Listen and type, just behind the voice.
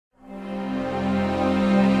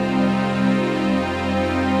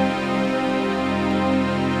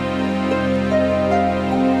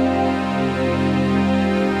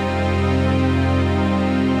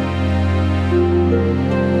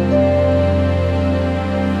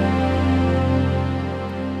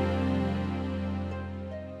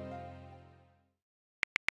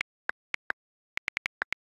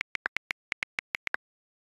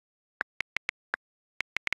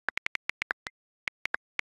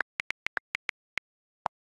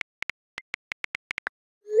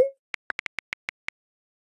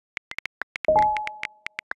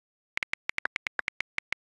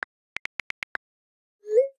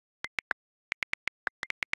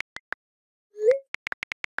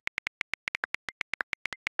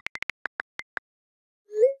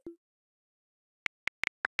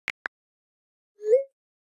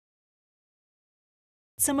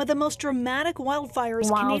some of the most dramatic wildfires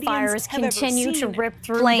Canadians have continue ever seen. to rip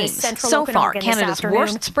through Flames. the central So far, Okanagan Canada's this afternoon.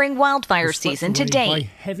 worst spring wildfire season to By date.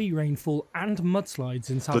 heavy rainfall and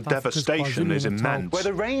mudslides in South The Africa's devastation is immense. Where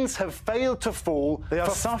the rains have failed to fall, they are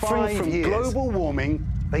For suffering 5 from years. global warming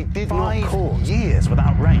they did 5 not cause. years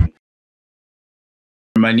without rain.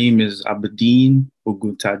 My name is Abideen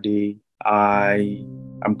Oguntade. I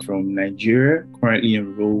am from Nigeria, currently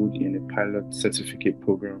enrolled in a pilot certificate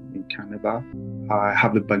program in Canada. I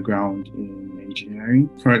have a background in engineering,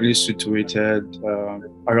 currently situated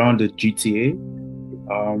around the GTA,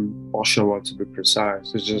 Oshawa to be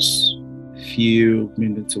precise. It's just a few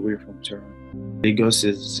minutes away from Toronto. Lagos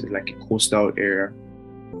is like a coastal area,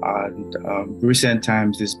 and recent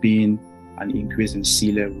times there's been an increase in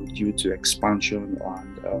sea level due to expansion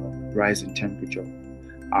and rise in temperature,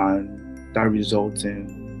 and that results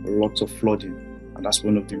in lots of flooding, and that's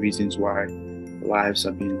one of the reasons why lives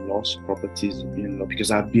are being lost, properties are being lost.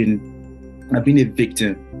 Because I've been a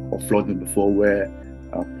victim of flooding before, where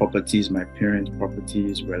properties, my parents'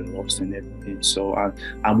 properties, were lost and everything. So,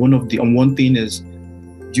 and one thing is,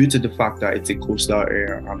 due to the fact that it's a coastal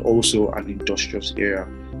area and also an industrious area,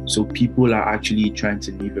 so people are actually trying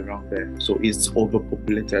to live around there. So it's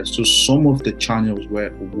overpopulated. So some of the channels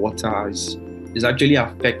where water is actually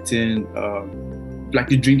affecting like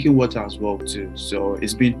the drinking water as well too. So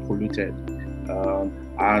it's being polluted.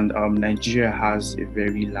 And Nigeria has a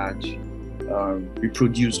very large, we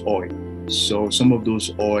produce oil. So some of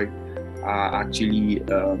those oil are actually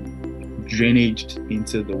drainaged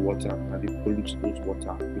into the water, and they pollute those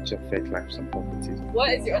water, which affect lives and properties.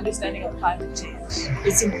 What is your understanding of climate change?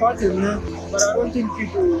 It's important, but I don't think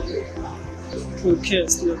people care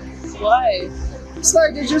still. Why? It's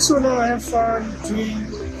like they just want to have fun, drink,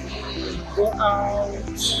 go out,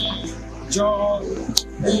 jog,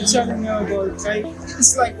 and you're telling me about, right?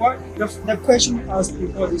 It's like what? The question you asked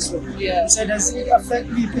before this one. Yeah. So does it affect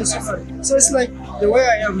me personally? So it's like the way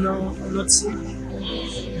I am now, I'm not sick.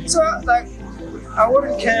 So like, I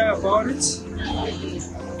wouldn't care about it.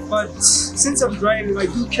 But since I'm driving, I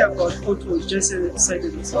do care about potholes, just as I said.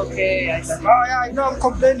 Okay, I see. Oh yeah, I know I'm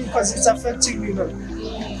complaining because it's affecting me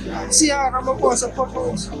now. See how I'm opposed to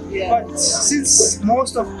potholes. Yeah. But since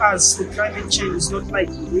most of us, the climate change is not like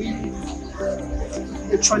really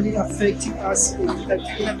actually affecting us in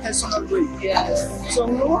a personal way. Yeah. So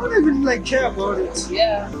we won't even like care about it.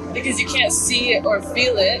 Yeah, because you can't see it or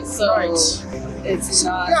feel it, so Right. it's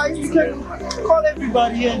not. Yeah, you can call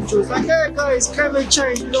everybody and just like, hey guys, climate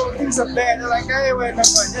change, things are bad. They're like, hey, wait,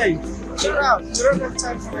 hey, chill out. You don't have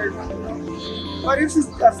time for it. But if it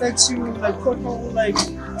affects you, like pothole, like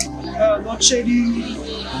load shedding,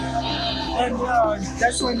 and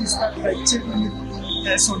that's when you start like taking it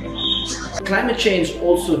personally. Climate change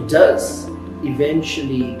also does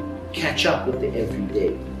eventually catch up with the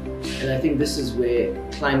everyday. And I think this is where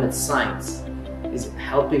climate science is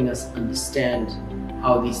helping us understand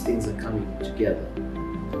how these things are coming together.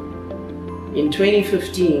 In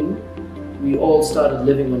 2015, we all started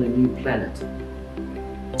living on a new planet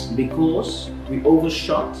because we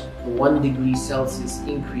overshot the 1 degree Celsius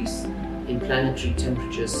increase in planetary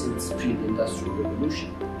temperature since pre-industrial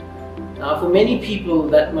revolution. Now, for many people,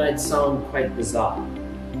 that might sound quite bizarre.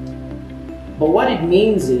 But what it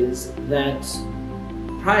means is that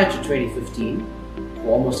prior to 2015, for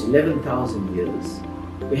almost 11,000 years,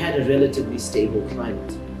 we had a relatively stable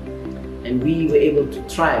climate. And we were able to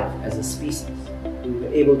thrive as a species. We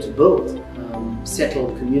were able to build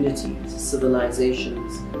settled communities,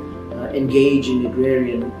 civilizations, engage in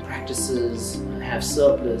agrarian practices, have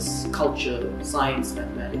surplus, culture, science,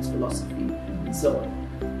 mathematics, philosophy, and so on.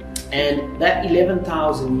 And that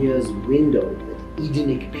 11,000 years window, that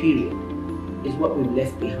Edenic period, is what we've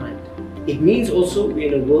left behind. It means also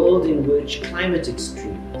we're in a world in which climate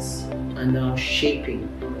extremes are now shaping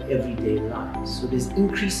our everyday lives. So there's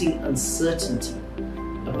increasing uncertainty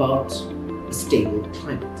about a stable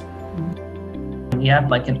climate. We have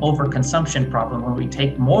like an overconsumption problem where we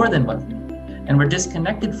take more than what we need, and we're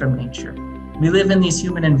disconnected from nature. We live in these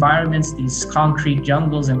human environments, these concrete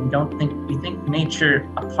jungles, and we think nature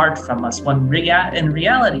apart from us, when in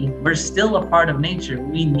reality, we're still a part of nature.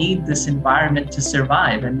 We need this environment to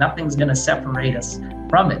survive, and nothing's gonna separate us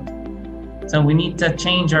from it. So we need to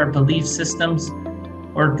change our belief systems,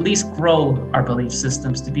 or at least grow our belief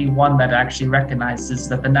systems to be one that actually recognizes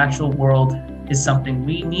that the natural world is something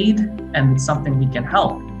we need and it's something we can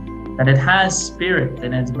help, that it has spirit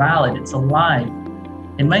and it's valid, it's alive.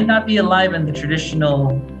 It might not be alive in the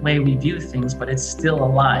traditional way we view things, but it's still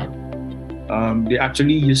alive. There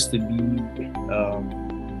actually used to be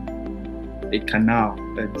a canal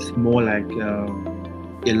that's more like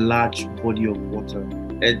a large body of water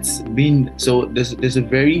it's been, so there's a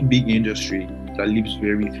very big industry that lives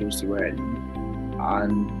very close to where I live.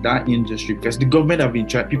 And that industry, because the government have been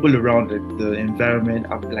trying, people around the environment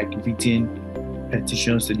have like written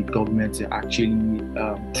petitions to the government to actually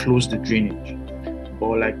close the drainage.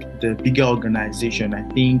 But like the bigger organization, I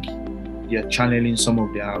think they're channeling some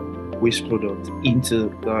of their waste products into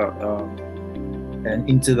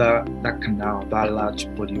that canal, that large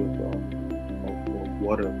body of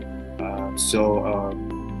water.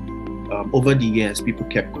 Over the years, people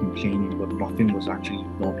kept complaining, but nothing was actually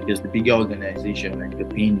done because the bigger organization, like they're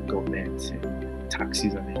paying the government and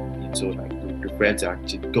taxes and everything. So like they prefer to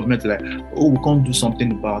actually, the government like, oh, we can't do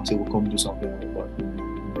something about it. We can't do something about it.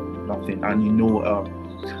 Nothing. And you know,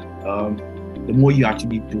 the more you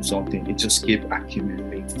actually do something, it just keeps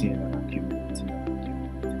accumulating and accumulating and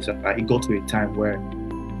accumulating. So it got to a time where,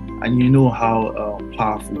 and you know how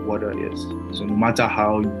powerful water is. So no matter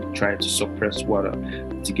how you try to suppress water,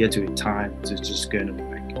 to get to a time, it's just going to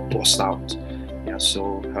like bust out. Yeah.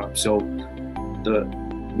 So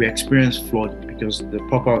we experienced flooding because the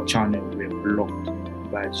proper channels were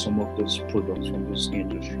blocked by some of those products from those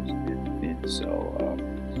industries and everything. So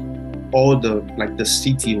all the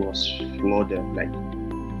city was flooded. Like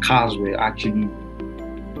cars were actually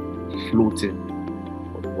floating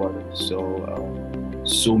on water.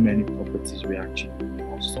 So many properties were actually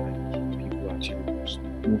lost. Like people actually lost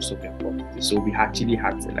most of their properties. So we actually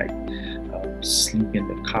had to like sleep in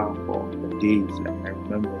the car for days. Like I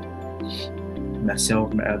remember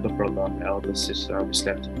myself, my elder brother, my elder sister, we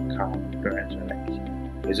slept in the car. My parents were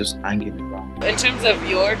like, they're just hanging around. In terms of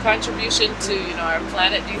your contribution to our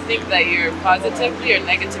planet, do you think that you're positively or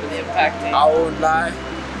negatively impacting? I won't lie,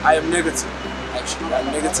 I am negative. Actually, I'm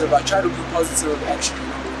negative. I try to be positive. Actually,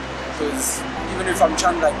 because even if I'm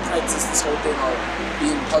trying to like practice this whole thing of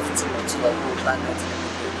being positive to the whole planet and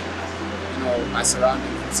everything, my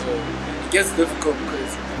surroundings, so it gets difficult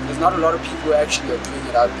because there's not a lot of people actually are doing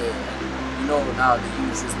it out there. And, now the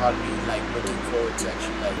youth is not really like looking forward to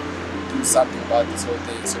actually like do something about this whole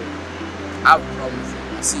thing. So I have a problem with it.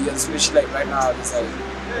 I see, especially like right now, there's like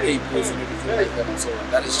papers and everything like that. So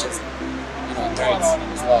that is just threats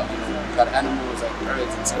as well. You've got animals like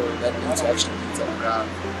birds and so that need to actually eat on the ground.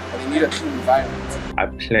 But they need a clean environment. I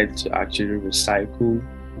pledge to actually recycle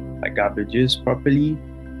my garbages properly.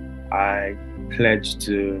 I pledge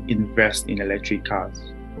to invest in electric cars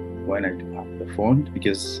when I do have the fund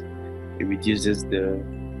because it reduces the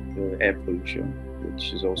air pollution,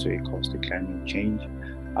 which is also a cost to climate change.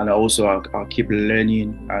 And also I'll keep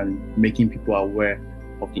learning and making people aware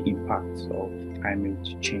of the impacts of climate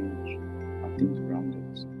change and things